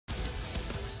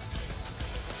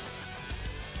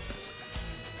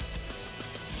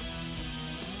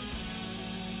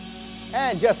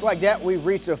And just like that, we've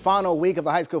reached the final week of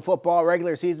the high school football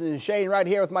regular season. Shane right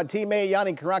here with my teammate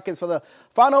Yanni Karakis for the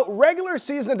final regular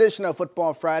season edition of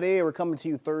Football Friday. We're coming to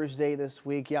you Thursday this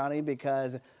week, Yanni,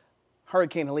 because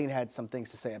Hurricane Helene had some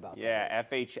things to say about that. Yeah,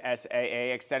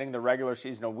 FHSAA extending the regular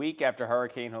season a week after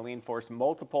Hurricane Helene forced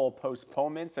multiple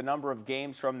postponements, a number of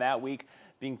games from that week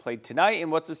being played tonight in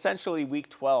what's essentially week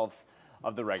 12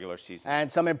 of the regular season.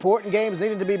 And some important games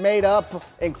needed to be made up,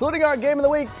 including our game of the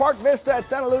week, Park Vista at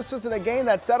Santa Lucia, in a game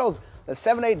that settles the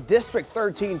 7A District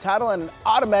 13 title and an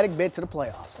automatic bid to the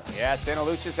playoffs. Yeah, Santa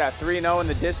Lucia's at 3-0 in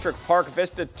the district. Park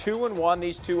Vista 2-1.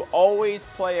 These two always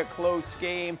play a close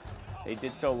game. They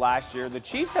did so last year. The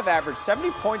Chiefs have averaged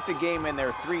 70 points a game in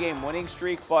their 3-game winning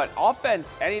streak, but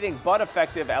offense anything but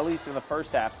effective, at least in the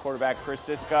first half. Quarterback Chris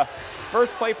Siska,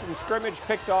 first play from scrimmage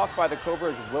picked off by the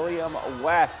Cobras' William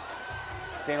West.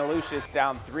 Santa Lucia's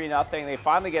down 3-0. They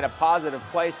finally get a positive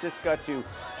play. Siska to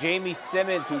Jamie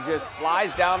Simmons, who just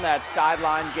flies down that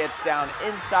sideline, gets down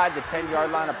inside the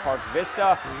 10-yard line of Park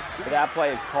Vista. But that play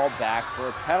is called back for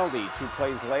a penalty. 2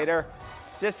 plays later,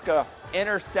 Siska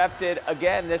intercepted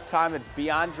again. This time it's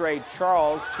Beyondre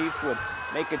Charles. Chiefs would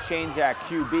make a change at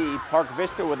QB. Park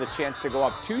Vista with a chance to go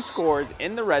up 2 scores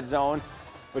in the red zone.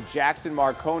 But Jackson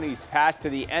Marconi's pass to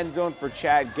the end zone for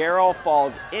Chad Garrell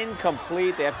falls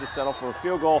incomplete. They have to settle for a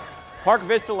field goal. Park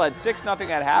Vista led 6-0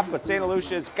 at half, but Santa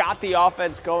Lucia's got the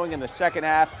offense going in the second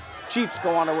half. Chiefs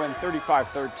go on to win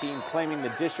 35-13, claiming the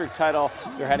district title.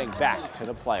 They're heading back to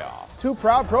the playoffs. 2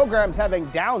 proud programs having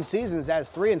down seasons as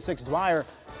 3-6 Dwyer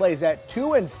plays at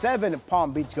 2-7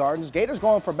 Palm Beach Gardens. Gators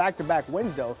going for back-to-back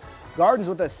wins, though. Gardens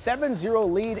with a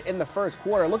 7-0 lead in the first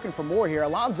quarter. Looking for more here.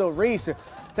 Alonzo Reese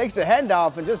takes the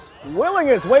handoff and just willing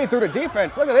his way through the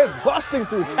defense. Look at this, busting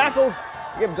through tackles.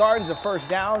 Give Gardens a first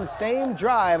down. Same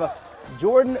drive.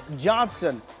 Jordan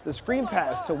Johnson, the screen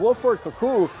pass to Wilford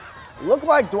Kaku. Looked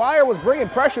like Dwyer was bringing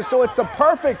pressure, so it's the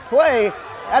perfect play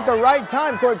at the right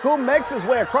time. Kaku makes his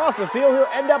way across the field. He'll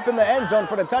end up in the end zone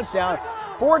for the touchdown.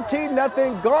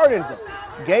 14-0 Gardens.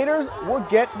 Gators will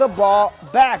get the ball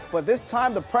back, but this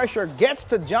time the pressure gets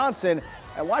to Johnson.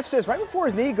 And watch this, right before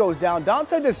his knee goes down,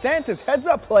 Dante DeSantis heads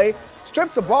up play,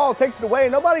 strips the ball, takes it away.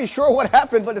 Nobody's sure what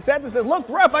happened, but DeSantis says, look,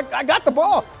 ref, I got the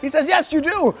ball. He says, yes, you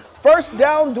do. First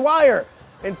down, Dwyer.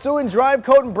 Ensuing drive,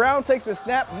 Colton Brown takes a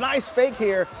snap. Nice fake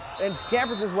here and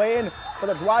scampers his way in for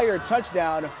the Dwyer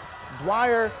touchdown.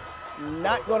 Dwyer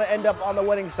not going to end up on the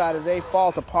winning side as they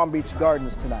fall to Palm Beach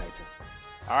Gardens tonight.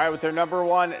 All right, with their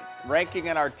 #1 ranking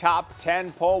in our top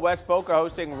 10 poll, West Boca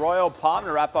hosting Royal Palm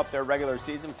to wrap up their regular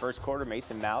season. First quarter,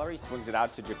 Mason Mallory swings it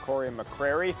out to Ja'Cory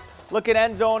McCrary. Look at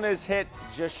end zone is hit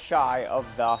just shy of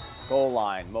the goal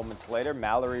line. Moments later,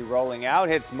 Mallory rolling out,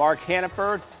 hits Mark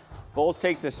Hannaford. Bulls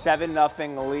take the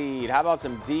 7-0 lead. How about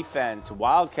some defense?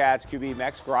 Wildcats QB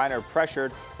Max Griner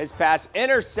pressured. His pass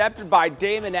intercepted by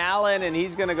Damon Allen, and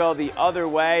he's going to go the other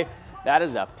way. That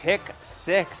is a pick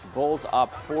 6. Bulls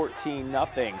up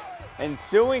 14-0.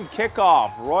 Ensuing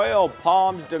kickoff, Royal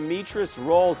Palms Demetrius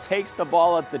Roll takes the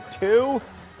ball at the 2,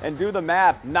 and do the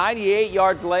math. 98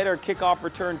 yards later, kickoff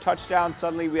return touchdown.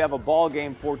 Suddenly we have a ball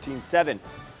game, 14-7.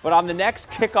 But on the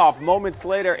next kickoff, moments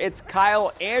later, it's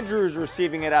Kyle Andrews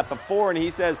receiving it at the 4, and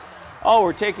he says, oh,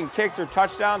 we're taking kicks or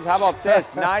touchdowns? How about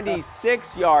this?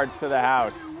 96 yards to the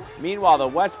house. Meanwhile, the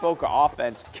West Boca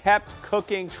offense kept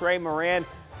cooking. Trey Moran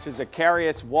to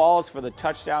Zacharias Walls for the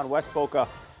touchdown. West Boca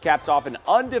caps off an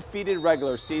undefeated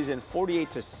regular season,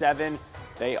 48-7.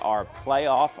 They are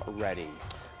playoff ready.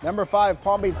 #5,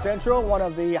 Palm Beach Central, one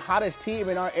of the hottest team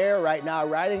in our area right now,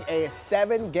 riding a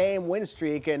 7-game win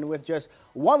streak and with just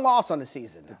 1 loss on the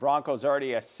season. The Broncos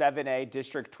already a 7A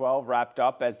District 12 wrapped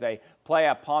up as they play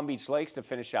at Palm Beach Lakes to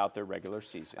finish out their regular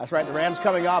season. That's right, the Rams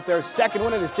coming off their 2nd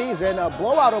win of the season, a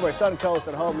blowout over Suncoast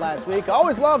at home last week. I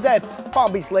always love that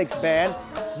Palm Beach Lakes band.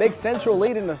 Big Central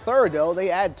lead in the 3rd, though.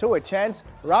 They add to it. Chance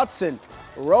Rotson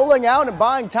rolling out and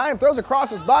buying time, throws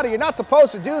across his body. You're not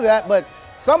supposed to do that, but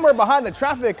somewhere behind the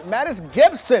traffic, Mattis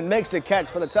Gibson makes the catch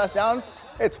for the touchdown.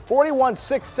 It's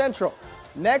 41-6 Central.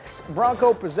 Next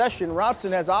Bronco possession,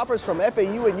 Rotson has offers from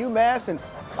FAU and UMass and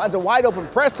finds a wide open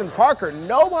Preston Parker.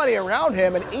 Nobody around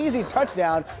him, an easy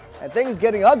touchdown, and things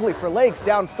getting ugly for Lakes,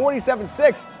 down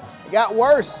 47-6. It got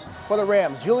worse for the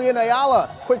Rams. Julian Ayala,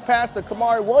 quick pass to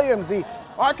Kamari Williams, the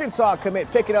Arkansas commit,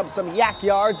 picking up some yak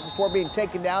yards before being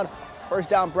taken down. First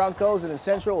down Broncos, and then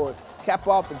Central will cap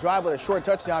off the drive with a short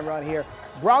touchdown run here.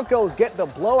 Broncos get the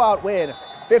blowout win,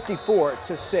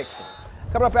 54-6.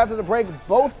 Coming up after the break,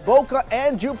 both Boca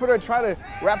and Jupiter try to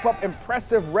wrap up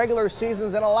impressive regular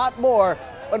seasons and a lot more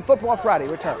when Football Friday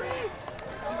returns.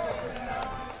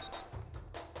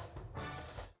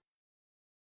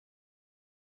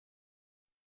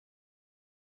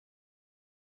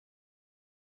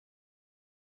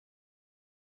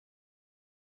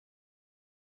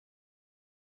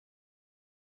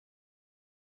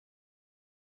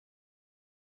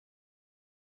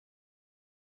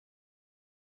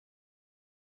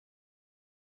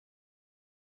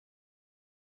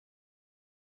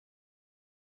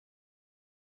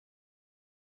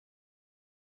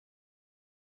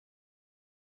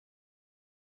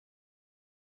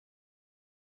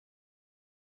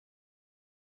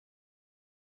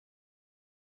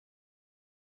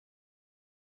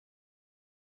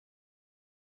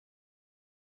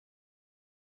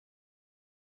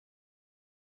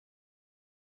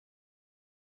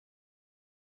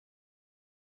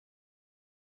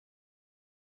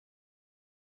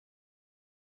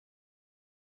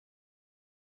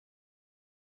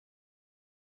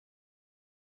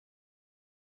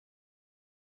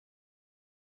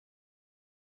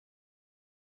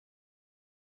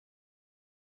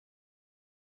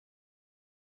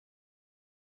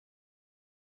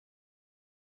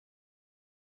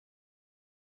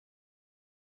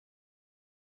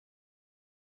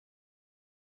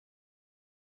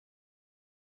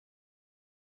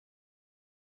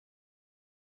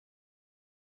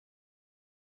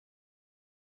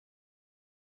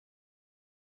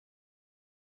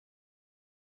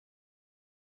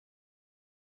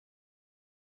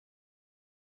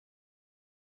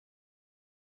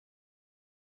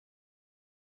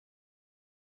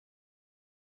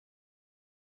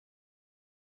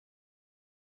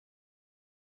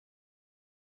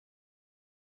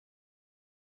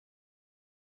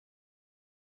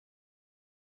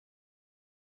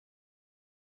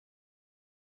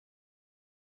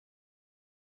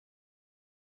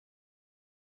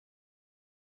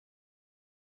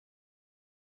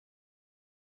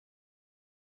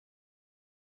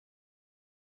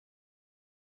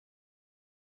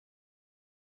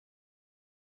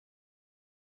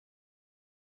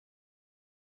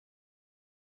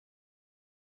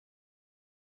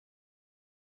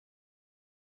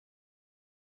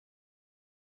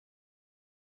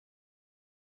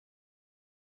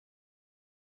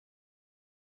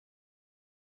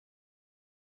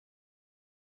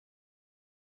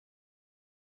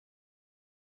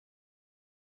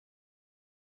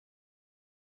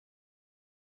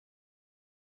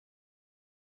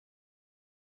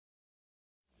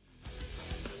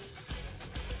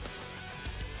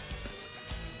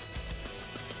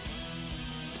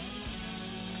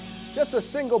 Just a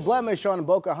single blemish on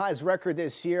Boca High's record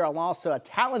this year, along a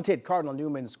talented Cardinal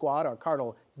Newman squad, or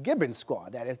Cardinal Gibbons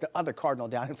squad, that is the other Cardinal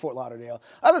down in Fort Lauderdale.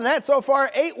 Other than that, so far,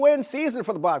 8-win season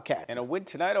for the Bobcats. And a win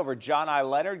tonight over John I.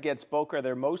 Leonard gets Boca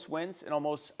their most wins in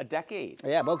almost a decade.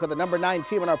 Yeah, Boca, the number 9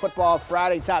 team on our Football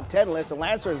Friday top 10 list. The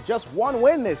Lancers just one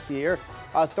win this year,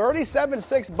 a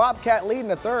 37-6 Bobcat lead in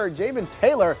the third. Javen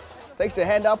Taylor takes a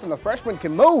handoff and the freshman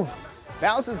can move.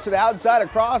 Bounces to the outside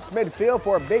across midfield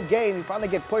for a big gain. He finally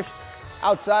gets pushed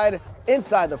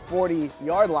inside the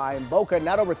 40-yard line. Boca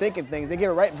not overthinking things. They give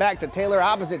it right back to Taylor,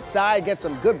 opposite side, gets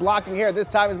some good blocking here. This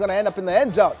time he's going to end up in the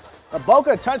end zone. A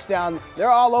Boca touchdown. They're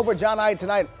all over John I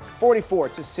tonight,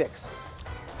 44-6.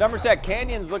 Somerset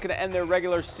Canyon's looking to end their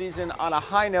regular season on a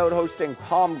high note, hosting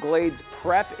Palm Glades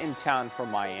Prep in town for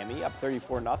Miami, up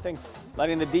 34-0,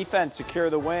 letting the defense secure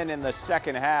the win in the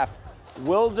second half.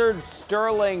 Wilzard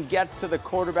Sterling gets to the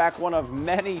quarterback, one of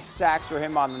many sacks for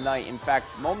him on the night. In fact,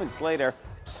 moments later,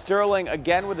 Sterling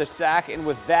again with a sack, and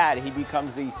with that, he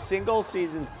becomes the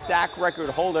single-season sack record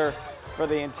holder for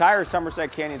the entire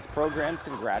Somerset Canyons program.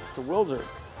 Congrats to Wilzard.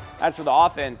 As for the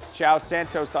offense, Chao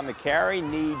Santos on the carry,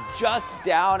 knee just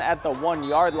down at the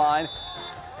 1-yard line.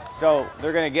 So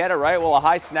they're going to get it right. Well, a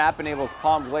high snap enables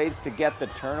Palm Glades to get the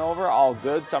turnover. All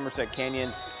good. Somerset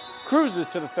Canyons cruises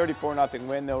to the 34-0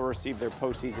 win. They'll receive their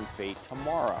postseason fate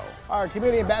tomorrow. Our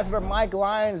community ambassador Mike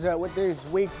Lyons with this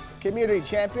week's community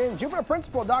champion, Jupiter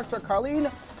principal Dr. Carlene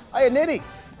Ianniti.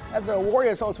 As a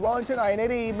Warriors host Wellington,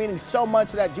 Ianniti, meaning so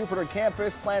much to that Jupiter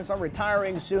campus, plans on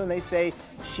retiring soon. They say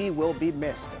she will be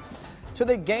missed. To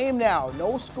the game now.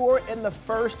 No score in the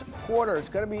first quarter. It's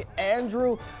going to be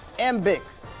Andrew Embick.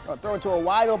 Throw it to a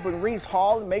wide open Reese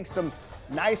Hall and makes some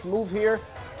nice move here.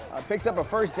 Picks up a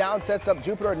first down, sets up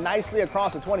Jupiter nicely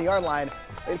across the 20-yard line.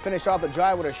 They finish off the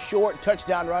drive with a short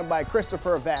touchdown run by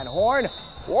Christopher Van Horn.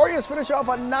 Warriors finish off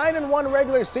a 9-1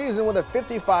 regular season with a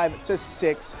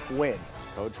 55-6 win.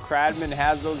 Coach Cradman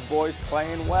has those boys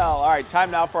playing well. All right,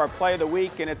 time now for our play of the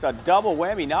week, and it's a double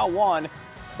whammy. Not one,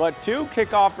 but two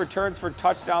kickoff returns for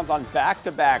touchdowns on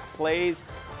back-to-back plays.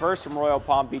 First from Royal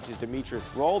Palm Beach's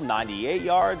Demetrius Roll, 98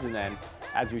 yards, and then,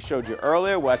 as we showed you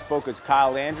earlier, West Boca's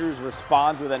Kyle Andrews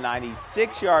responds with a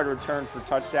 96-yard return for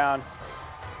touchdown.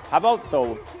 How about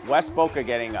the West Boca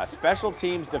getting a special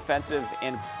teams, defensive,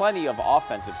 and plenty of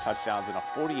offensive touchdowns in a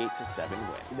 48-7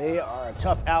 win? They are a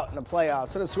tough out in the playoffs.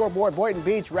 So the scoreboard, Boynton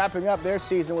Beach wrapping up their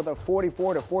season with a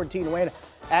 44-14 win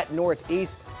at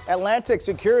Northeast. Atlantic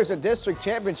secures a district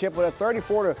championship with a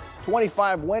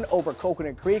 34-25 win over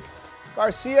Coconut Creek.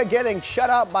 Garcia getting shut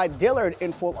out by Dillard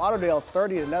in Fort Lauderdale,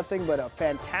 30-0, but a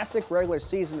fantastic regular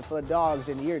season for the Dogs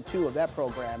in year 2 of that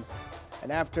program. And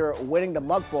after winning the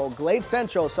Muck Bowl, Glade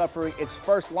Central suffering its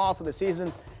first loss of the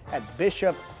season at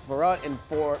Bishop Verrett in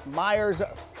Fort Myers,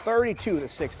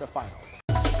 32-6 the final.